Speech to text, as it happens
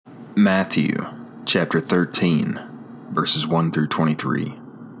Matthew chapter 13, verses 1 through 23.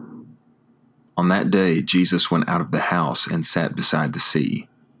 On that day Jesus went out of the house and sat beside the sea,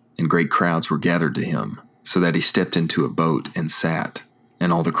 and great crowds were gathered to him, so that he stepped into a boat and sat,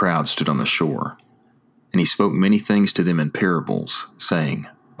 and all the crowd stood on the shore. And he spoke many things to them in parables, saying,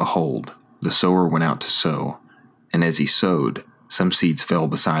 Behold, the sower went out to sow, and as he sowed, some seeds fell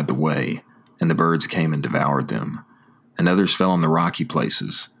beside the way, and the birds came and devoured them. And others fell on the rocky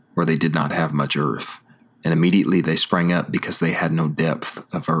places, where they did not have much earth, and immediately they sprang up because they had no depth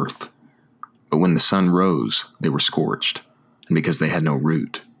of earth. But when the sun rose, they were scorched, and because they had no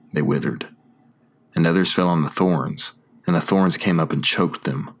root, they withered. And others fell on the thorns, and the thorns came up and choked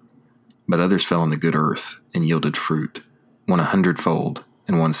them. But others fell on the good earth, and yielded fruit, one 100-fold,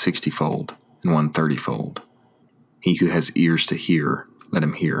 and one 60-fold, and one 30-fold. He who has ears to hear, let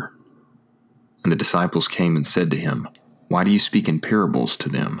him hear. And the disciples came and said to him, Why do you speak in parables to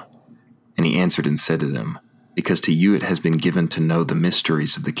them? And he answered and said to them, Because to you it has been given to know the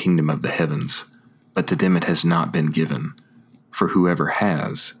mysteries of the kingdom of the heavens, but to them it has not been given. For whoever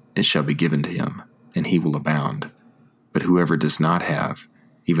has, it shall be given to him, and he will abound. But whoever does not have,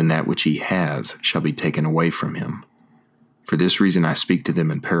 even that which he has shall be taken away from him. For this reason I speak to them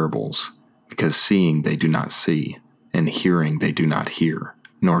in parables, because seeing they do not see, and hearing they do not hear,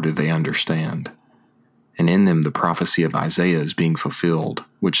 nor do they understand. And in them the prophecy of Isaiah is being fulfilled,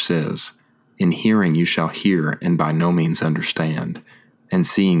 which says, In hearing you shall hear, and by no means understand, and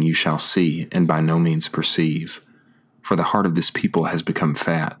seeing you shall see, and by no means perceive. For the heart of this people has become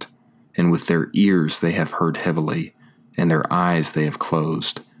fat, and with their ears they have heard heavily, and their eyes they have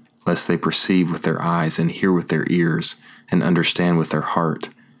closed, lest they perceive with their eyes, and hear with their ears, and understand with their heart,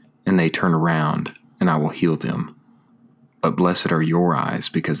 and they turn around, and I will heal them. But blessed are your eyes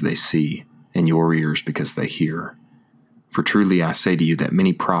because they see, and your ears because they hear. For truly I say to you that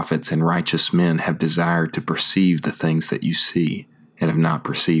many prophets and righteous men have desired to perceive the things that you see, and have not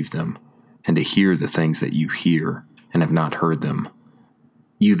perceived them, and to hear the things that you hear, and have not heard them.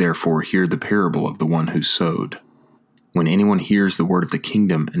 You therefore hear the parable of the one who sowed. When anyone hears the word of the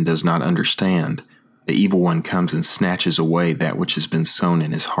kingdom and does not understand, the evil one comes and snatches away that which has been sown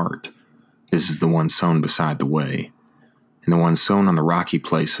in his heart. This is the one sown beside the way. And the one sown on the rocky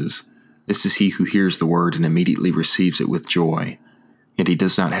places, this is he who hears the word and immediately receives it with joy. Yet he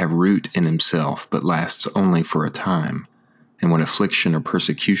does not have root in himself, but lasts only for a time. And when affliction or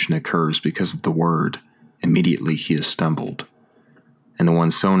persecution occurs because of the word, immediately he is stumbled. And the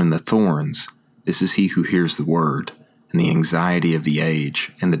one sown in the thorns, this is he who hears the word, and the anxiety of the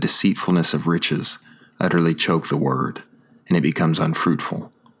age and the deceitfulness of riches utterly choke the word, and it becomes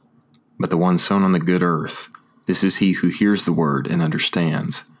unfruitful. But the one sown on the good earth, this is he who hears the word and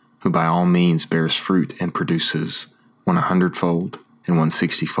understands, who by all means bears fruit and produces, one 100-fold, and one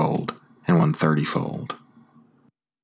 60-fold, and one 30-fold.